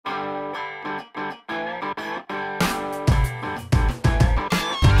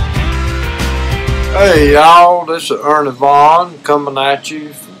Hey y'all, this is Ernie Vaughn coming at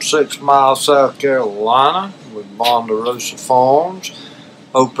you from 6 Mile, South Carolina with Vaughn-Da-Rosa Farms.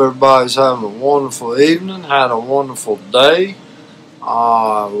 Hope everybody's having a wonderful evening, had a wonderful day.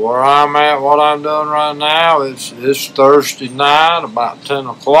 Where I'm at, what I'm doing right now, it's Thursday night, about 10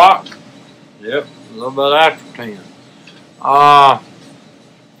 o'clock. Yep, a little bit after 10.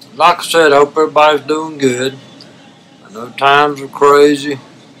 Like I said, I hope everybody's doing good. I know times are crazy.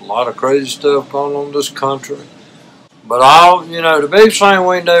 A lot of crazy stuff going on in this country. But the biggest thing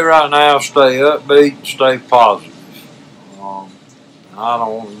we can do right now is stay upbeat, stay positive. I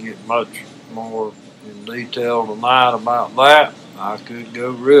don't want to get much more in detail tonight about that. I could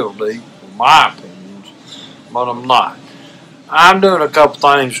go real deep in my opinions, but I'm not. I'm doing a couple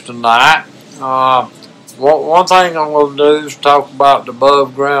things tonight. One thing I'm going to do is talk about the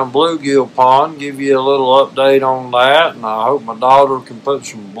above ground bluegill pond, give you a little update on that, and I hope my daughter can put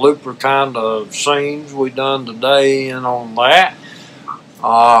some blooper kind of scenes we done today in on that.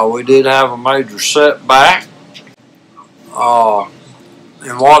 We did have a major setback,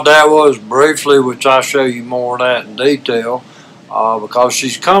 and what that was briefly, which I'll show you more of that in detail, because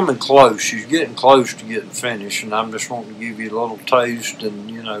she's coming close. She's getting close to getting finished, and I'm just wanting to give you a little taste and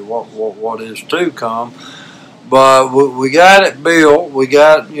what is to come. But we got it built. We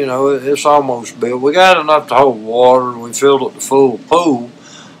got, it's almost built. We got enough to hold water, and we filled up the full pool.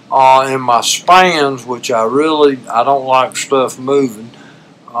 In my spans, which I don't like stuff moving.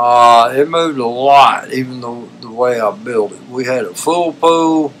 It moved a lot, even though the way I built it. We had a full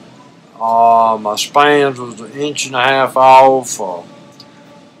pool. My spans was 1.5 inches off.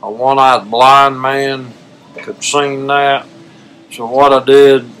 A one-eyed blind man could see that. So what I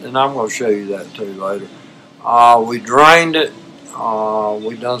did, and I'm going to show you that too later. We drained it.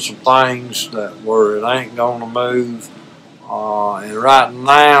 We done some things where it ain't going to move. And right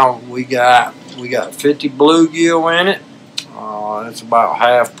now we got 50 bluegill in it. It's about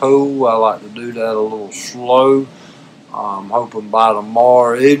half pool. I like to do that a little slow. I'm hoping by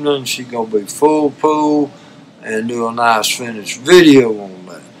tomorrow evening she's going to be full pool and do a nice finished video on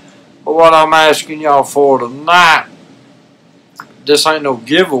that. But what I'm asking y'all for tonight, this ain't no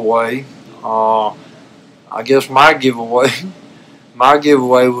giveaway. I guess my giveaway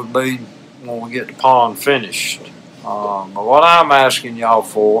would be when we get the pond finished. But what I'm asking y'all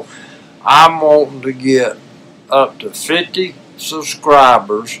for, I'm wanting to get up to 50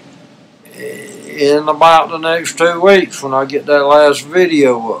 subscribers in about the next 2 weeks when I get that last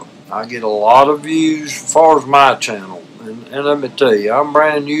video up. I get a lot of views as far as my channel. And let me tell you, I'm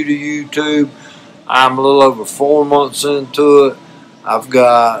brand new to YouTube. I'm a little over 4 months into it. I've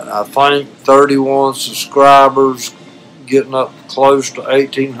got, I think, 31 subscribers, getting up close to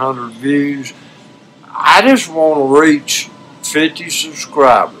 1,800 views. I just want to reach 50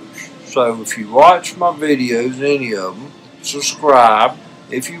 subscribers. So if you watch my videos, any of them, subscribe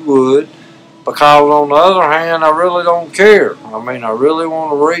if you would. Because on the other hand, I really don't care. I mean, I really want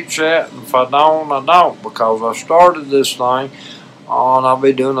to reach that. And if I don't, I don't. Because I started this thing, and I'll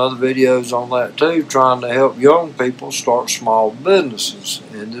be doing other videos on that too, trying to help young people start small businesses.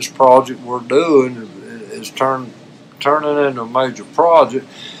 And this project we're doing is turning into a major project.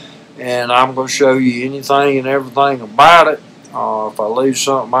 And I'm going to show you anything and everything about it. If I leave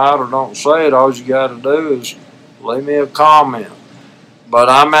something out or don't say it, all you got to do is leave me a comment. But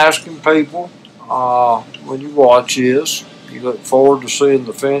I'm asking people, when you watch this, you look forward to seeing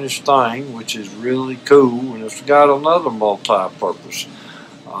the finished thing, which is really cool, and it's got another multi-purpose.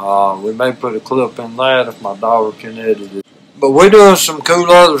 We may put a clip in that if my daughter can edit it. But we're doing some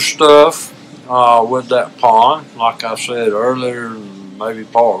cool other stuff with that pond. Like I said earlier, maybe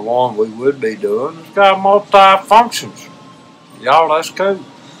part one we would be doing. It's got multi-functions. Y'all, that's cool.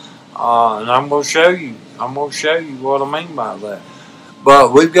 And I'm going to show you. I'm going to show you what I mean by that.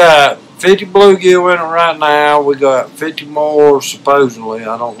 But we've got 50 bluegill in it right now. We got 50 more supposedly.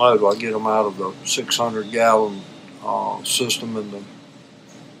 I don't know if I get them out of the 600-gallon system in the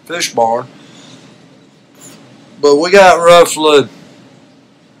fish barn. But we got roughly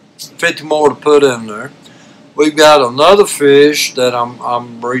 50 more to put in there. We've got another fish that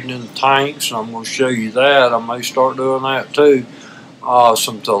I'm breeding in tanks, and I'm going to show you that. I may start doing that too.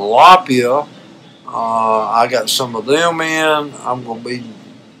 Some tilapia. I got some of them in. I'm going to be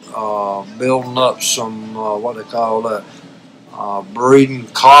building up some, what they call that, breeding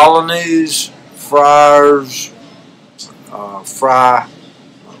colonies, fry.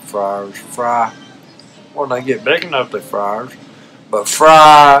 When they get big enough, they fryers. But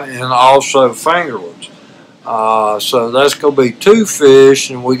fry and also fingerlings. So that's going to be 2 fish,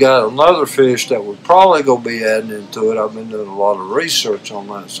 and we got another fish that we're probably going to be adding into it. I've been doing a lot of research on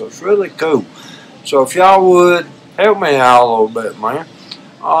that, so it's really cool. So if y'all would help me out a little bit, man.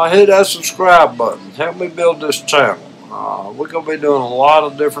 Hit that subscribe button. Help me build this channel. We're going to be doing a lot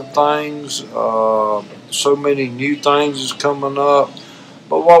of different things. So many new things is coming up.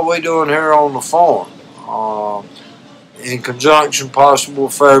 But what we're doing here on the farm, in conjunction possible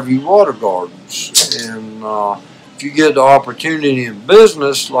with Fairview Water Gardens. And if you get the opportunity in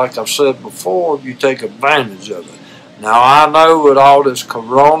business, like I've said before, you take advantage of it. Now I know with all this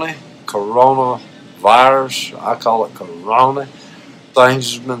coronavirus, I call it corona,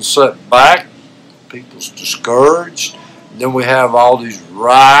 things have been set back, people's discouraged. And then we have all these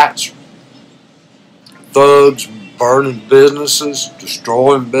riots, thugs burning businesses,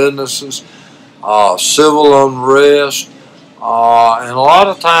 destroying businesses, civil unrest, and a lot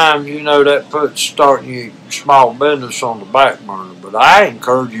of times, you know, that puts starting your small business on the back burner. But I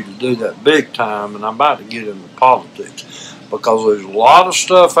encourage you to do that big time, and I'm about to get into politics, because there's a lot of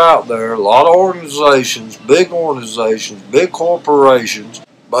stuff out there, a lot of organizations, big corporations.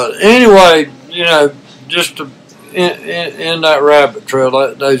 But anyway, you know, just to in that rabbit trail,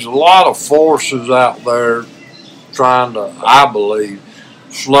 there's a lot of forces out there trying to, I believe,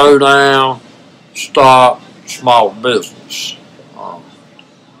 slow down, stop small business. I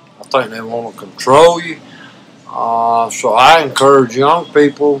think they want to control you. So I encourage young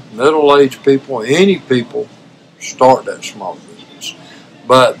people, middle-aged people, any people, start that small business.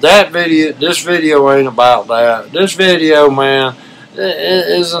 But this video ain't about that. This video, man,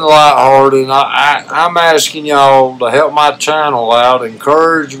 isn't lighthearted. I'm asking y'all to help my channel out,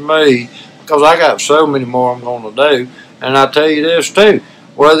 encourage me, because I got so many more I'm going to do. And I tell you this too,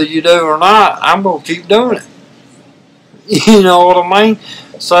 whether you do or not, I'm going to keep doing it. You know what I mean?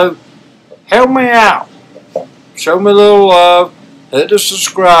 So help me out. Show me a little love. Hit the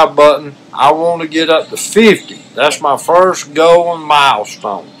subscribe button. I want to get up to 50. That's my first goal and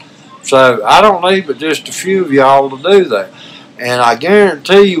milestone. So I don't need but just a few of y'all to do that. And I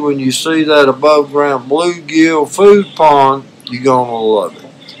guarantee you, when you see that above ground bluegill food pond, you're going to love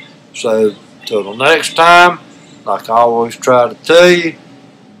it. So till the next time, like I always try to tell you,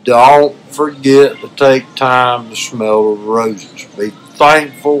 don't forget to take time to smell the roses. Be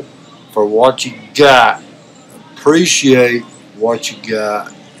thankful for what you got. Appreciate what you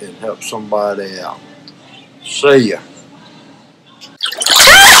got and help somebody out. See ya.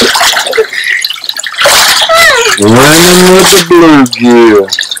 Swimming with the bluegill.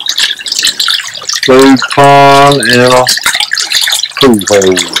 Food pond in a pool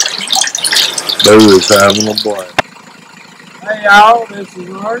hole. They was having a blast. Hey y'all, this is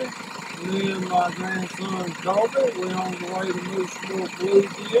Artie. Me and my grandson Colby. We're on the way to move some more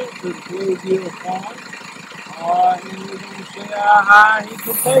bluegill to the bluegill pond. And we're going to see how high he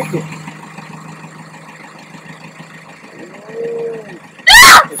can take it.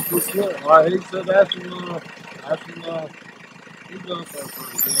 It's just good. Alright, he said that's enough. He's done so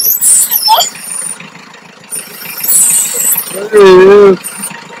pretty good. There he is.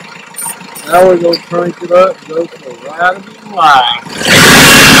 Now we're going to crank it up and go for a ride of his life.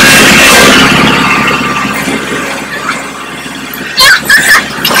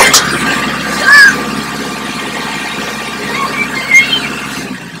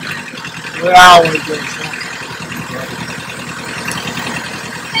 We always do something.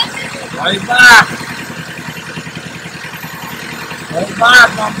 Way back. Way back,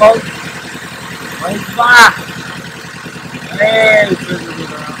 my boat. Way back. Hey, figured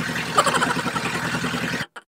it out.